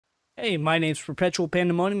Hey, my name's Perpetual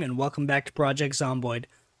Pandemonium, and welcome back to Project Zomboid.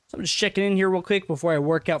 So I'm just checking in here real quick before I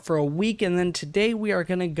work out for a week, and then today we are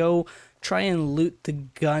going to go try and loot the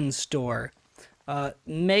gun store.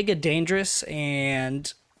 Mega dangerous,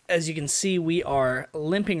 and as you can see, we are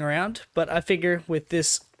limping around, but I figure with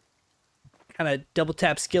this kind of double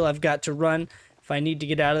tap skill I've got to run, if I need to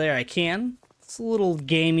get out of there, I can. It's a little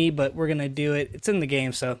gamey, but we're going to do it. It's in the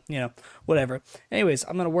game, so, you know, whatever. Anyways,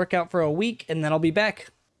 I'm going to work out for a week, and then I'll be back.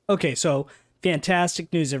 Okay, so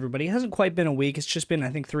fantastic news, everybody. It hasn't quite been a week. It's just been, I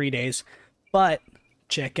think, 3 days. But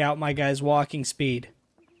check out my guy's walking speed.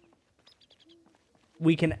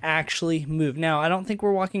 We can actually move. Now, I don't think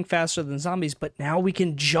we're walking faster than zombies, but now we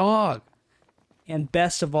can jog. And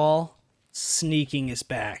best of all, sneaking is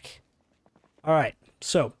back. All right,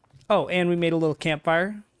 so, oh, and we made a little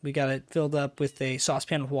campfire. We got it filled up with a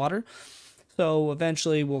saucepan with water. So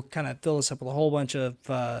eventually we'll kind of fill this up with a whole bunch of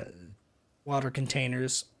water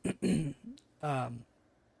containers for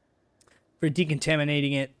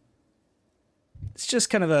decontaminating it. It's just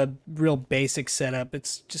kind of a real basic setup.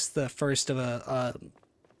 It's just the first of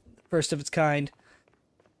its kind.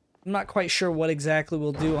 I'm not quite sure what exactly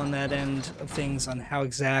we'll do on that end of things, on how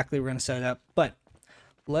exactly we're going to set it up, but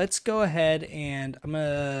let's go ahead and I'm going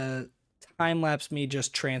to time-lapse me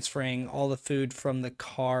just transferring all the food from the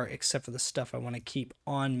car except for the stuff I want to keep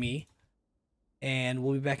on me, and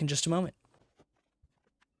we'll be back in just a moment.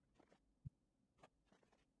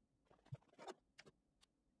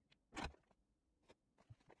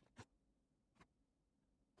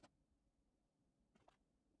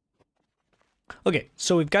 Okay,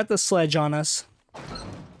 so we've got the sledge on us,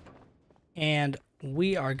 and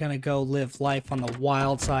we are gonna go live life on the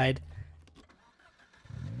wild side.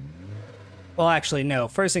 Well, actually, no.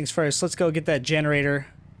 First things first, let's go get that generator,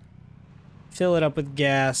 fill it up with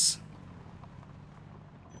gas.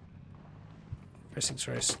 First things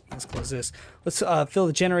first, let's close this. Let's fill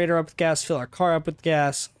the generator up with gas, fill our car up with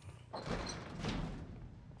gas.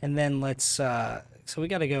 And then let's, so we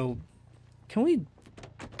gotta go, can we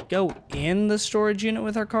go in the storage unit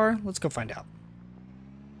with our car? Let's go find out.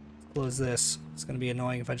 Let's close this. It's gonna be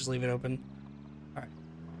annoying if I just leave it open. Alright.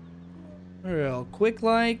 Real quick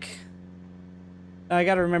like. I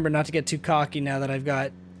gotta remember not to get too cocky now that I've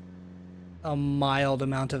got a mild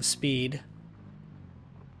amount of speed.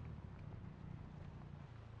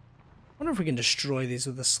 I wonder if we can destroy these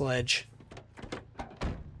with a sledge.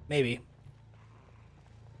 Maybe.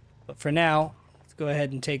 But for now, let's go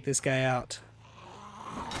ahead and take this guy out.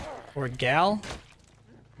 Or gal.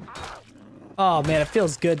 Oh man, it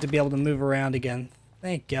feels good to be able to move around again.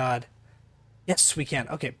 Thank God. Yes, we can.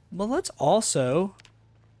 Okay, well let's also...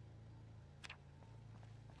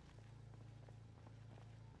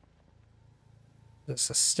 This is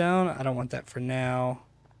a stone. I don't want that for now.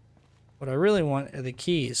 What I really want are the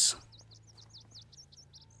keys.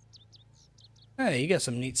 Hey, you got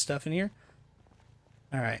some neat stuff in here.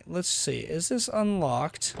 Alright, let's see. Is this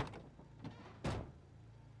unlocked?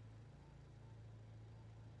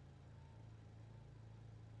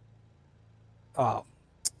 Oh.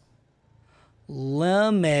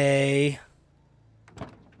 Lemme.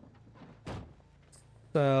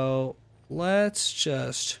 So, let's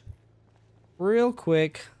just real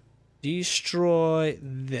quick destroy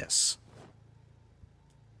this.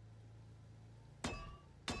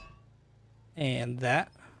 And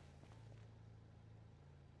that.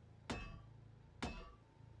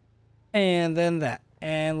 And then that.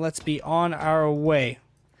 And let's be on our way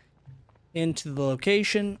into the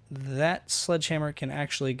location. That sledgehammer can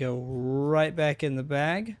actually go right back in the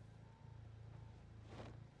bag.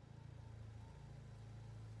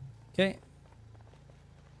 Okay.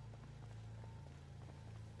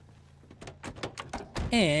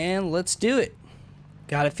 And let's do it.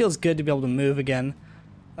 God, it feels good to be able to move again.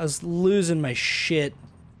 I was losing my shit,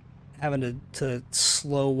 having to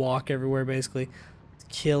slow walk everywhere, basically. It's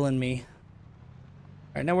killing me.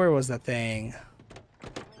 Alright, now where was that thing?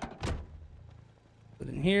 Put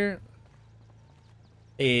it in here.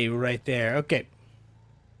 Hey, right there. Okay.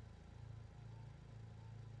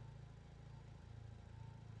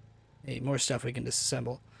 Hey, more stuff we can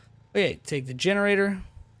disassemble. Okay, take the generator.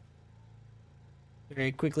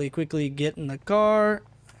 Very quickly get in the car.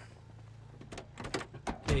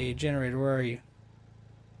 Hey, generator, where are you?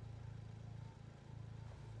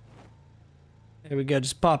 There we go,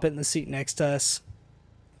 just pop it in the seat next to us.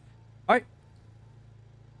 Alright.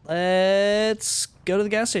 Let's go to the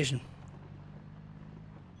gas station.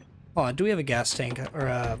 Hold on, do we have a gas tank?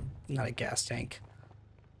 Or, not a gas tank.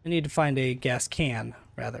 I need to find a gas can,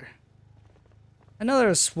 rather. I know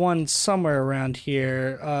there's one somewhere around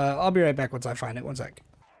here. I'll be right back once I find it. One sec.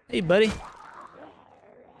 Hey, buddy.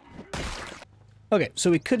 Okay,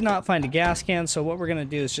 so we could not find a gas can, so what we're going to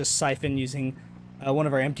do is just siphon using one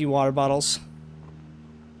of our empty water bottles.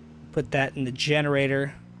 Put that in the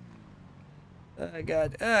generator. Oh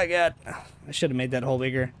god, oh god. I should have made that hole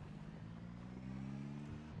bigger.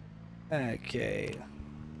 Okay.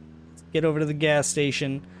 Let's get over to the gas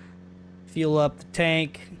station. Fuel up the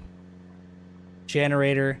tank.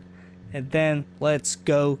 Generator. And then let's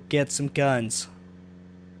go get some guns.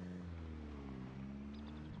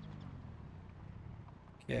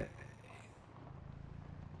 Okay.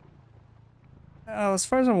 As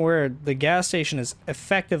far as I'm aware, the gas station is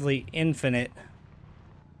effectively infinite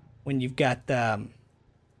when you've got a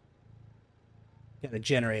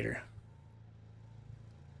generator.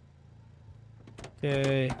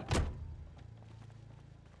 Okay.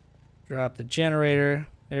 Drop the generator.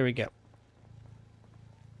 There we go.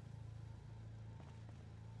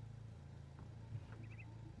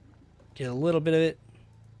 Get a little bit of it.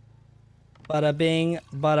 Bada bing,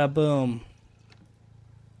 bada boom.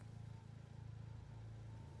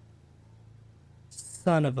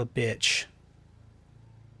 Son of a bitch.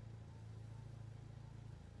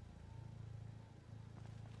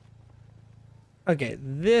 Okay,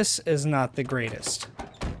 this is not the greatest.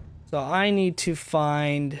 So I need to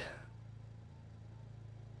find...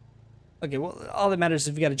 Okay, well, all that matters is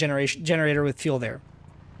if you got a generator with fuel there.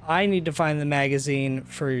 I need to find the magazine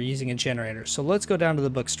for using a generator. So let's go down to the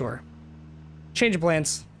bookstore. Change of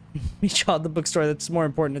plans. Meet y'all at the bookstore. That's more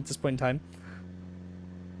important at this point in time.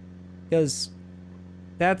 Because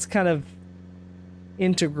that's kind of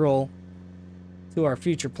integral to our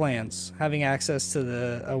future plans. Having access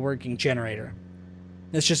to a working generator.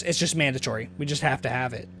 It's just mandatory. We just have to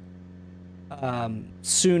have it.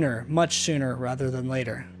 Sooner. Much sooner rather than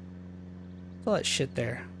later. All that shit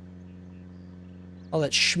there. All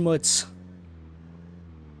that schmutz.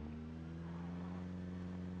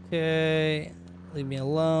 Okay. Leave me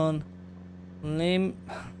alone. Name.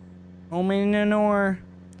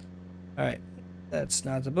 Alright. That's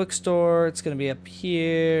not the bookstore. It's gonna be up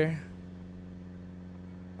here.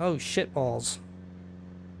 Oh, shit balls.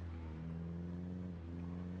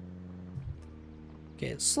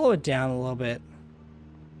 Okay, slow it down a little bit.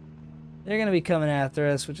 They're gonna be coming after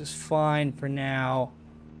us, which is fine for now.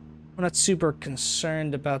 I'm not super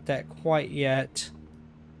concerned about that quite yet.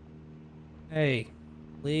 Hey,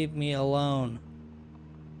 leave me alone.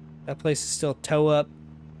 That place is still toe up.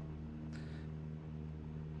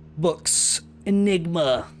 Books.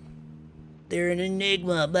 Enigma. They're an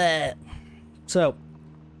enigma, but so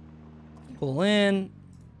pull in.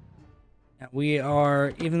 Now we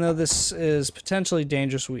are, even though this is potentially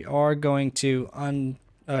dangerous, we are going to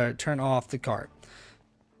turn off the car.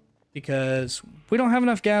 Because we don't have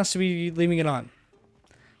enough gas to be leaving it on.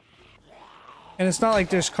 And it's not like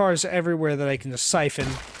there's cars everywhere that I can just siphon.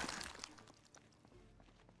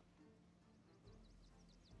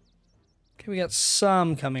 Okay, we got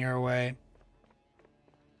some coming our way.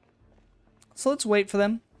 So let's wait for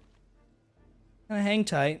them. And hang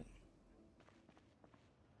tight.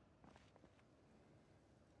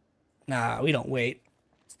 Nah, we don't wait.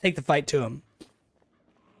 Let's take the fight to them.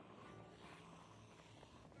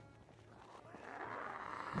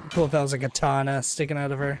 Cool if that was a katana sticking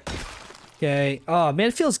out of her. Okay. Oh, man,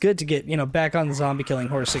 it feels good to get, back on the zombie killing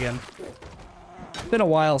horse again. It's been a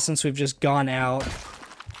while since we've just gone out.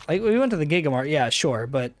 Like, we went to the Gigamart, yeah, sure,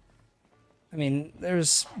 but... I mean,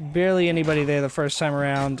 there's barely anybody there the first time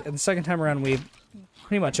around, and the second time around we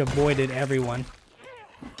pretty much avoided everyone.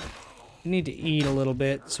 We need to eat a little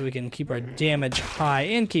bit so we can keep our damage high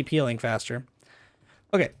and keep healing faster.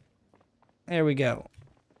 Okay. There we go.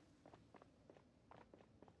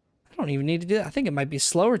 I don't even need to do that. I think it might be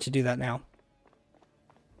slower to do that now.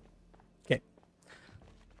 Okay.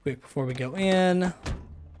 Quick before we go in.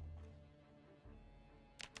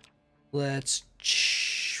 Let's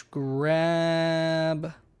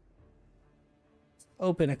grab...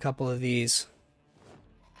 Open a couple of these.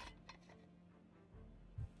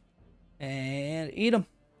 And eat them.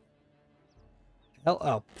 Hell,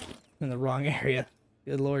 oh. In the wrong area.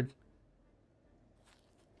 Good lord.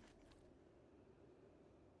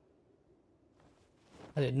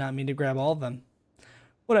 I did not mean to grab all of them.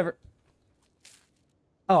 Whatever.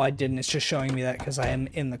 Oh, I didn't. It's just showing me that because I am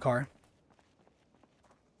in the car.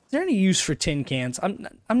 Is there any use for tin cans? I'm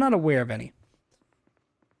not aware of any.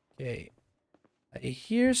 Okay. I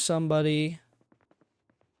hear somebody.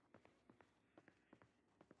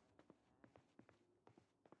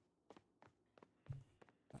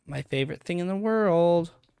 My favorite thing in the world.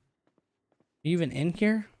 Are you even in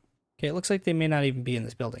here? Okay, it looks like they may not even be in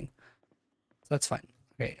this building. So that's fine.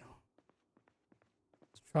 Okay.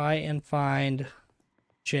 Let's try and find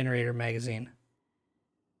generator magazine.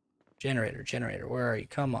 Generator, where are you?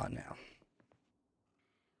 Come on now.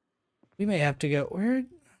 We may have to go, where?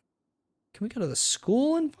 Can we go to the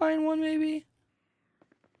school and find one maybe?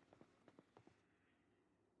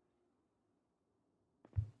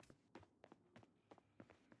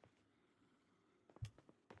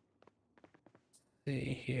 Let's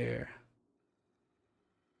see here.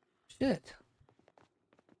 Shit.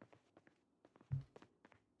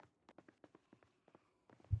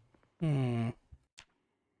 Okay,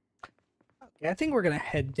 I think we're gonna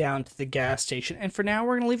head down to the gas station, and for now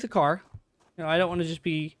we're gonna leave the car. You know, I don't want to just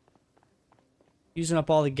be using up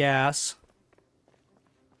all the gas.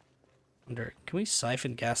 Wonder, can we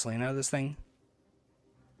siphon gasoline out of this thing?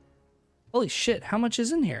 Holy shit, how much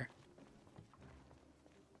is in here?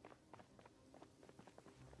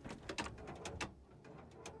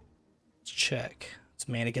 Let's check. It's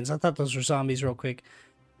mannequins. I thought those were zombies real quick.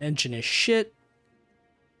 Engine is shit.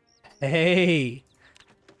 Hey,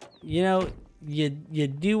 you know, you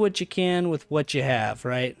do what you can with what you have,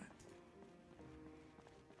 right?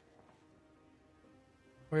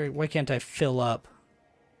 Why can't I fill up?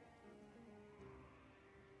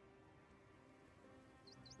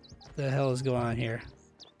 What the hell is going on here?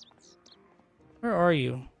 Where are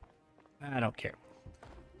you? I don't care.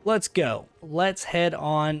 Let's go. Let's head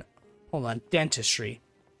on. Hold on, dentistry.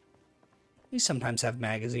 These sometimes have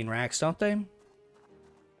magazine racks, don't they?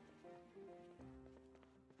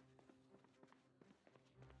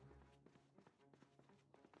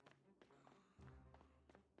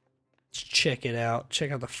 Let's check it out.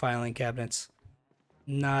 Check out the filing cabinets.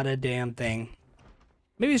 Not a damn thing.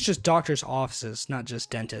 Maybe it's just doctors' offices, not just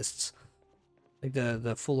dentists. Like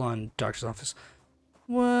the full-on doctor's office.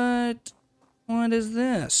 What is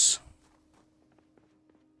this?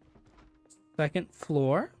 Second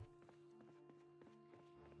floor.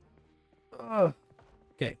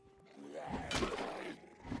 Okay.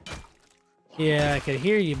 Yeah, I could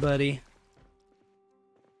hear you, buddy.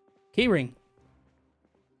 Keyring.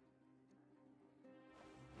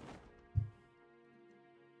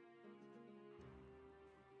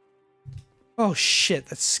 Oh shit,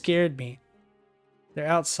 that scared me. They're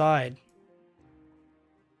outside.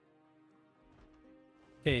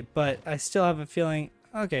 Okay, but I still have a feeling...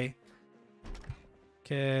 Okay.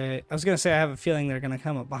 Okay, I was gonna say I have a feeling they're gonna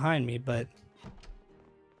come up behind me, but...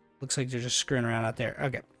 Looks like they're just screwing around out there.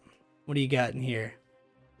 Okay. What do you got in here?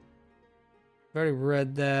 I've already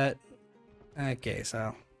read that. Okay,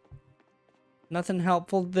 so... Nothing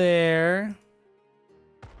helpful there.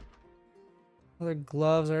 Other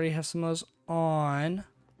gloves, I already have some of those on.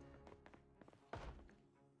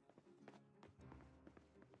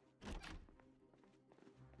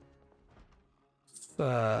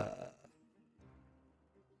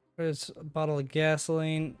 There's a bottle of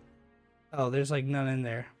gasoline. Oh, there's like none in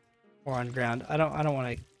there or on ground. I don't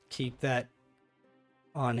want to keep that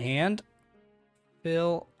on hand.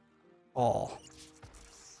 Fill all.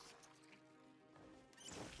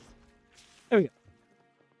 There we go.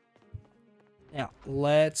 Now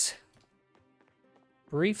let's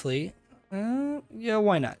briefly. Yeah,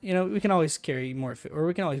 why not? You know, we can always carry more food, or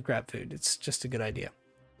we can always grab food. It's just a good idea.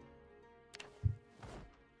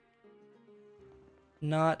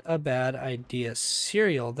 Not a bad idea.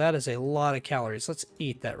 Cereal, that is a lot of calories. Let's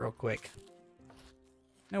eat that real quick.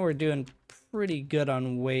 Now we're doing pretty good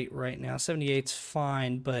on weight right now. 78's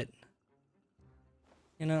fine, but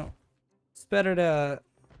you know, it's better to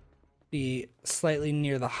be slightly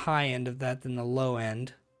near the high end of that than the low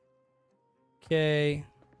end. Okay.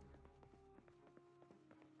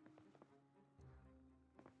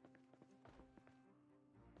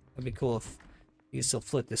 That'd be cool if you could still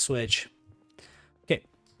flip the switch. Okay.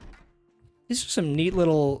 These are some neat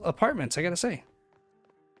little apartments, I gotta say.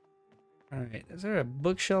 Alright, is there a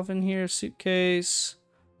bookshelf in here? Suitcase.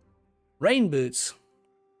 Rain boots.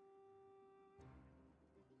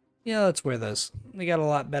 Yeah, let's wear those. They got a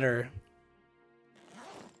lot better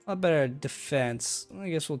defense. I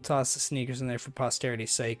guess we'll toss the sneakers in there for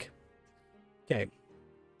posterity's sake. Okay.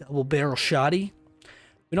 Double barrel shotty.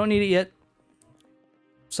 We don't need it yet.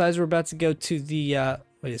 Besides, we're about to go to the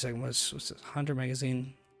wait a second, what's this? Hunter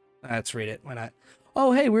magazine? Let's read it. Why not?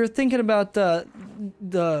 Oh hey, we were thinking about the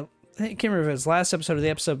I can't remember if it was last episode or the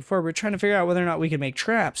episode before. We were trying to figure out whether or not we could make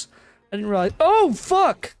traps. I didn't realize. Oh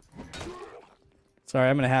fuck! Sorry,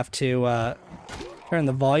 I'm gonna have to turn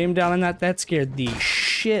the volume down on that. That scared the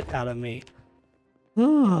shit out of me.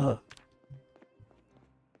 Ugh.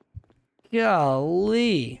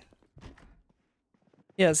 Golly.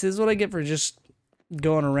 Yeah, see, this is what I get for just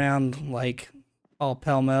going around like all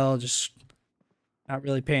pell-mell, just not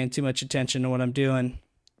really paying too much attention to what I'm doing.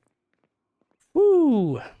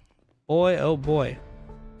 Woo! Boy, oh boy.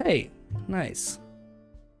 Hey, nice.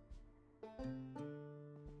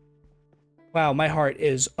 Wow, my heart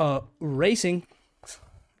is racing.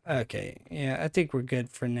 Okay, yeah, I think we're good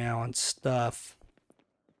for now on stuff.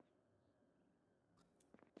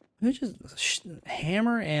 Who just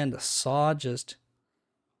hammer and a saw just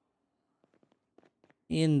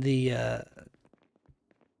in the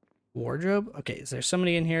wardrobe? Okay, is there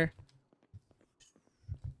somebody in here?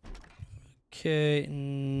 Okay,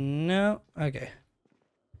 no. Okay.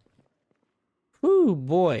 Whoo,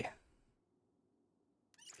 boy.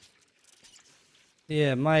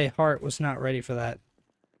 Yeah, my heart was not ready for that.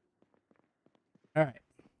 Alright.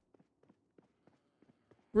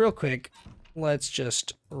 Real quick, let's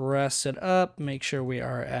just rest it up. Make sure we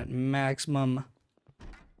are at maximum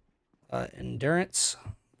endurance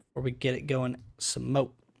before we get it going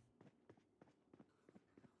smoke.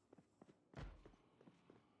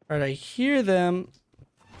 Alright, I hear them.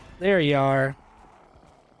 There you are.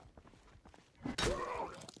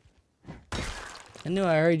 I knew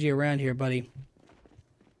I heard you around here, buddy.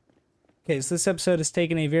 Okay, so this episode has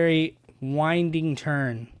taken a very winding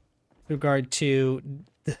turn with regard to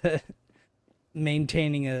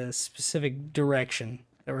maintaining a specific direction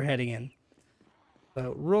that we're heading in.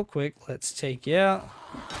 So real quick, let's take you out.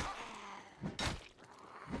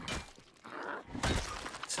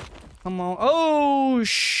 Come on. Oh,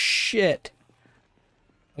 shit.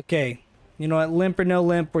 Okay. You know what? Limp or no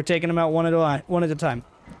limp, we're taking them out one at a time.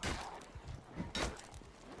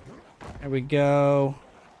 There we go.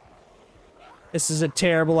 This is a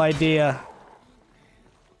terrible idea.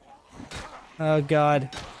 Oh, God.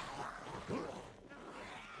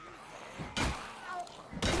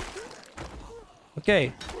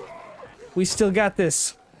 Okay. We still got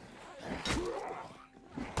this.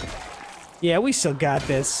 Yeah, we still got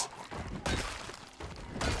this.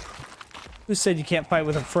 Who said you can't fight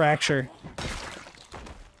with a fracture?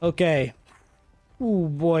 Okay. Ooh,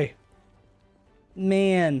 boy.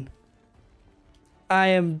 Man. I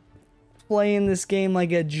am playing this game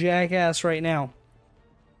like a jackass right now.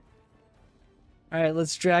 Alright,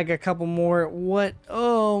 let's drag a couple more. What?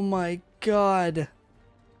 Oh my god.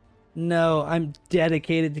 No, I'm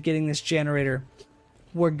dedicated to getting this generator.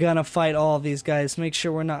 We're gonna fight all of these guys. Make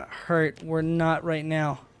sure we're not hurt. We're not right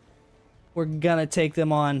now. We're gonna take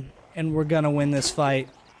them on, and we're gonna win this fight.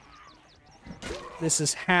 This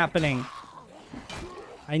is happening.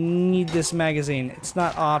 I need this magazine. It's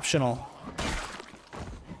not optional.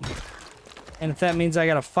 And if that means I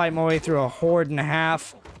gotta fight my way through a horde and a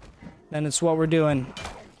half, then it's what we're doing.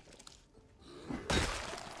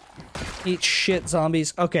 Eat shit,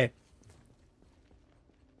 zombies. Okay.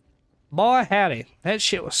 Boy, howdy. That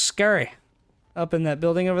shit was scary. Up in that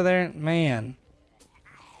building over there, man.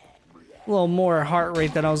 A little more heart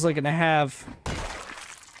rate than I was looking to have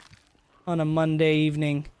on a Monday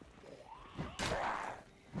evening.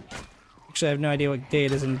 Actually, I have no idea what day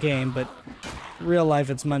it is in game, but real life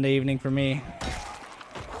it's Monday evening for me.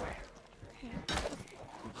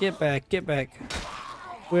 Get back, get back.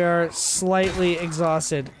 We are slightly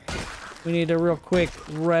exhausted. We need a real quick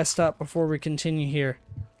rest up before we continue here.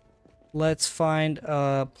 Let's find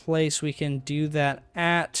a place we can do that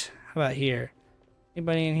at. How about here?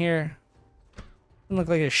 Anybody in here? Doesn't look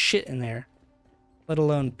like there's shit in there. Let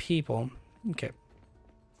alone people. Okay.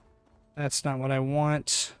 That's not what I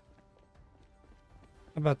want.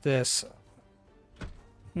 How about this?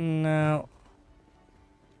 No.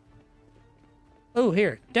 Oh,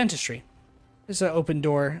 here. Dentistry. There's an open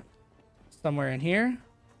door somewhere in here.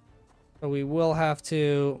 So we will have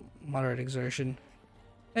to... Moderate exertion.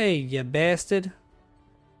 Hey, you bastard.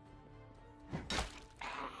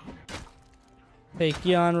 Take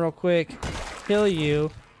you on real quick. Kill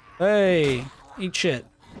you. Hey, eat shit.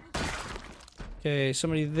 Okay,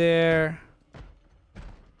 somebody there.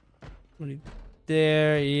 Somebody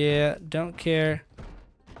there. Yeah, don't care.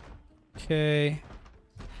 Okay.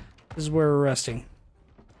 This is where we're resting.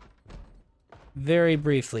 Very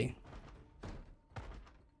briefly.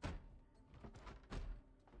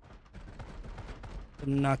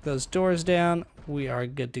 Knock those doors down. We are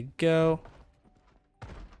good to go.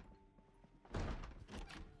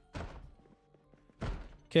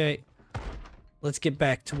 Okay. Let's get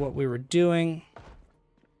back to what we were doing.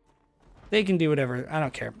 They can do whatever. I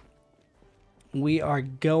don't care. We are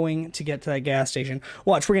going to get to that gas station.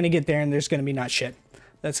 Watch, we're going to get there and there's going to be not shit.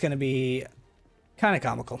 That's going to be kind of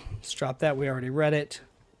comical. Let's drop that. We already read it.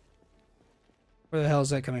 Where the hell is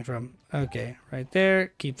that coming from? Okay, right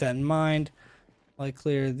there. Keep that in mind. While I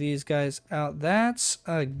clear these guys out. That's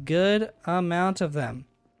a good amount of them.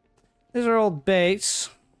 These are old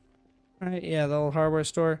baits. Right, yeah, the old hardware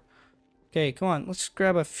store. Okay, come on. Let's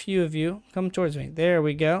grab a few of you. Come towards me. There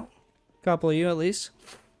we go. A couple of you at least.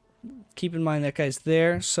 Keep in mind that guy's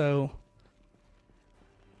there, so...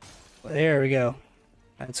 There we go.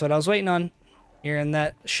 That's what I was waiting on. Hearing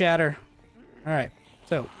that shatter. Alright,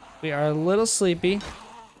 so we are a little sleepy.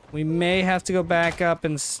 We may have to go back up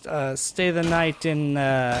and stay the night in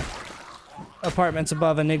apartments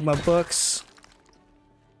above Enigma Books.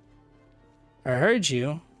 I heard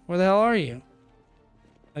you. Where the hell are you?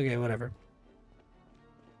 Okay, whatever.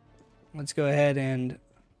 Let's go ahead and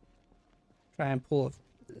try and pull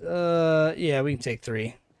a... yeah, we can take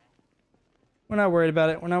 3. We're not worried about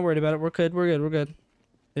it. We're not worried about it. We're good. We're good. We're good.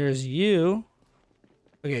 There's you.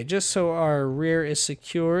 Okay, just so our rear is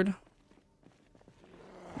secured.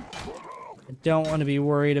 I don't want to be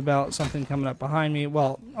worried about something coming up behind me.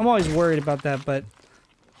 Well, I'm always worried about that, but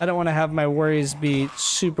I don't want to have my worries be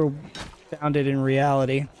super founded in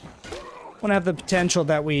reality. I want to have the potential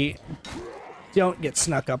that we don't get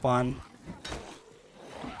snuck up on.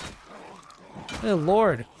 Oh,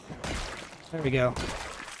 Lord. There we go.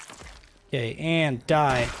 Okay, and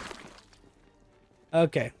die.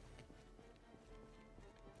 Okay.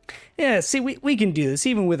 Yeah, see, we can do this,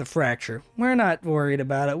 even with a fracture. We're not worried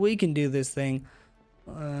about it. We can do this thing.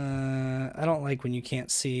 I don't like when you can't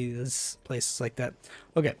see this places like that.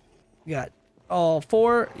 Okay, got all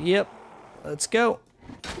 4. Yep, let's go.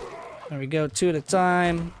 There we go, 2 at a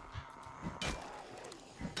time.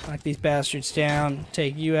 Knock these bastards down.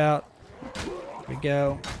 Take you out. There we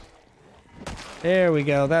go. There we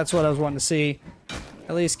go. That's what I was wanting to see.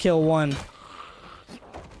 At least kill 1.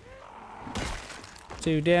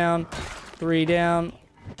 2 down. 3 down.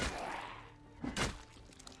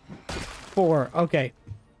 4. Okay.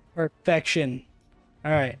 Perfection.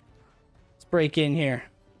 Alright. Let's break in here.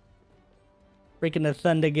 Break into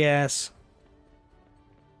Thunder Gas.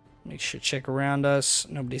 Make sure to check around us.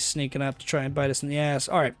 Nobody's sneaking up to try and bite us in the ass.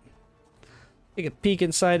 Alright. Take a peek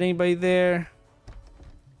inside. Anybody there?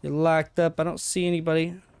 You're locked up. I don't see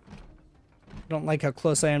anybody. I don't like how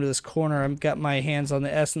close I am to this corner. I've got my hands on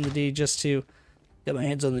the S and the D just to... Got my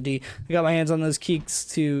hands on the D. I got my hands on those keys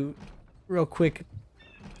to real quick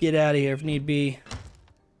get out of here if need be.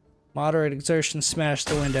 Moderate exertion, smash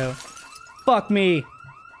the window. Fuck me!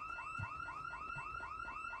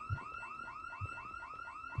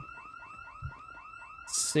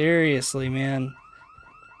 Seriously, man.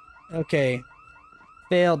 Okay.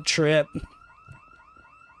 Failed trip. Let's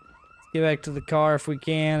get back to the car if we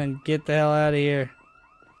can and get the hell out of here.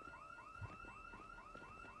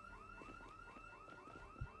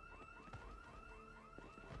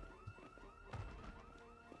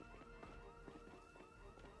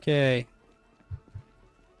 Okay.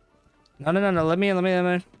 No. Let me in.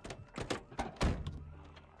 Come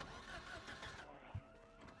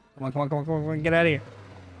on. Get out of here.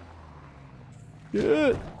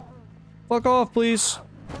 Good. Fuck off, please.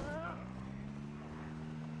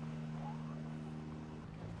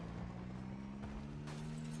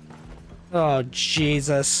 Oh,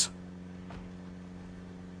 Jesus.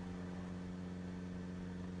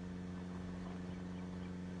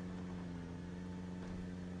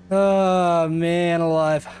 Oh, man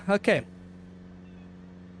alive. Okay.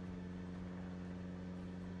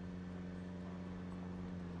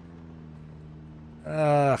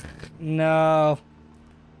 No.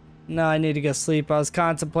 No, I need to go sleep. I was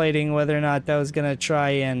contemplating whether or not that was gonna try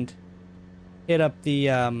and hit up the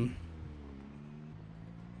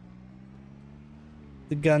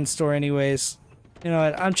gun store anyways. You know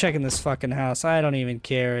what? I'm checking this fucking house. I don't even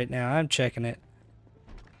care right now. I'm checking it.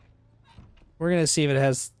 We're gonna see if it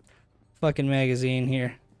has fucking magazine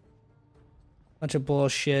here. Bunch of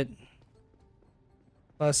bullshit.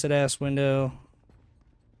 Busted ass window.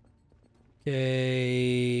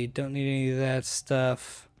 Okay, don't need any of that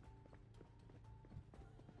stuff.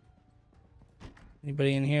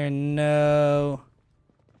 Anybody in here? No.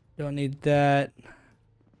 Don't need that.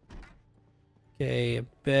 Okay, a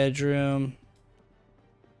bedroom.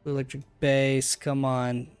 Electric base, come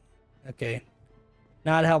on. Okay.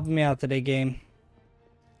 Not helping me out today, game.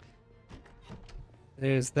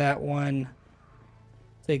 There's that one.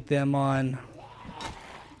 Take them on.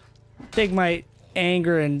 Take my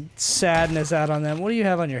anger and sadness out on them. What do you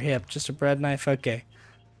have on your hip? Just a bread knife? Okay.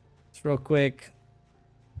 Just real quick.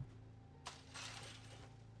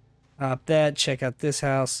 Pop that. Check out this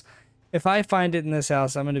house. If I find it in this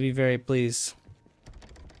house, I'm going to be very pleased.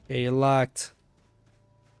 Okay, you're locked.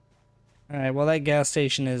 Alright, well that gas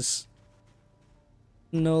station is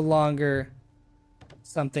no longer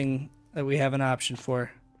something that we have an option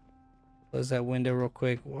for. Close that window real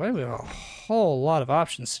quick. Why do we have a whole lot of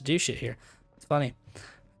options to do shit here? It's funny.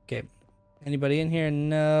 Okay. Anybody in here?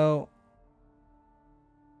 No.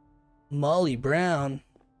 Molly Brown.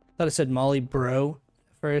 Thought it said Molly Bro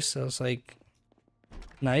at first. I was like,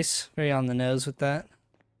 nice. Very on the nose with that.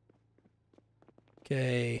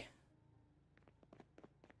 Okay.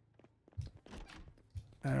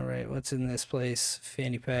 Alright, what's in this place?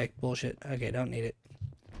 Fanny pack. Bullshit. Okay, don't need it.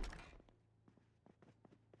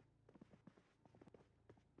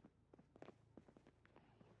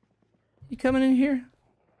 You coming in here?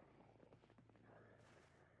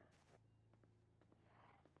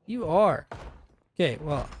 You are. Okay,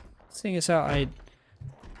 well, seeing as how I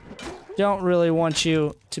don't really want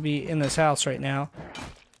you to be in this house right now.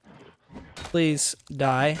 Please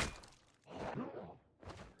die.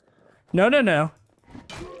 No, no, no.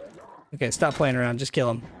 Okay, stop playing around. Just kill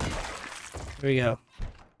him. Here we go.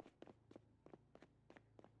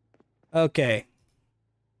 Okay.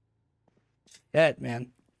 That,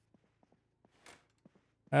 man.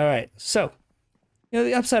 Alright, so,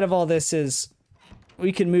 the upside of all this is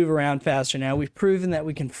we can move around faster now. We've proven that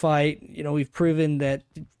we can fight. We've proven that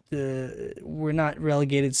we're not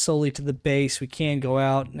relegated solely to the base. We can go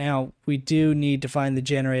out. Now, we do need to find the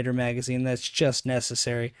generator magazine. That's just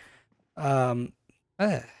necessary. Hell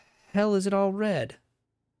is it all red?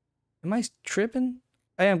 Am I tripping?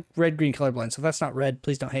 I am red-green colorblind, so if that's not red,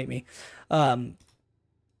 please don't hate me.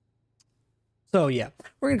 So yeah,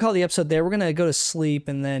 we're going to call the episode there. We're going to go to sleep,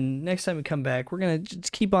 and then next time we come back, we're going to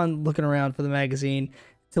just keep on looking around for the magazine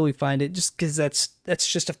until we find it, just because that's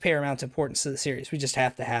just of paramount importance to the series. We just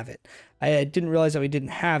have to have it. I didn't realize that we didn't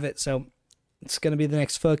have it, so it's going to be the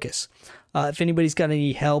next focus. If anybody's got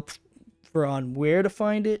any help on where to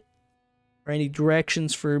find it, or any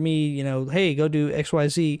directions for me, hey, go do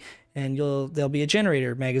XYZ, and there'll be a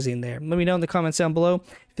generator magazine there. Let me know in the comments down below.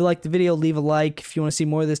 If you liked the video, leave a like. If you want to see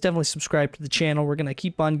more of this, definitely subscribe to the channel. We're going to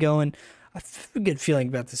keep on going. I have a good feeling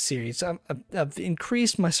about this series. I've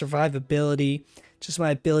increased my survivability, just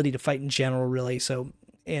my ability to fight in general, really. So,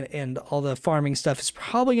 and all the farming stuff is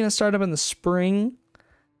probably going to start up in the spring.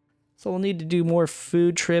 So we'll need to do more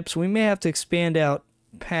food trips. We may have to expand out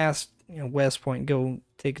past West Point and go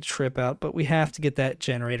take a trip out, but we have to get that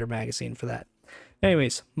generator magazine for that.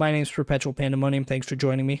 Anyways, my name's Perpetual Pandemonium. Thanks for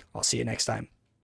joining me. I'll see you next time.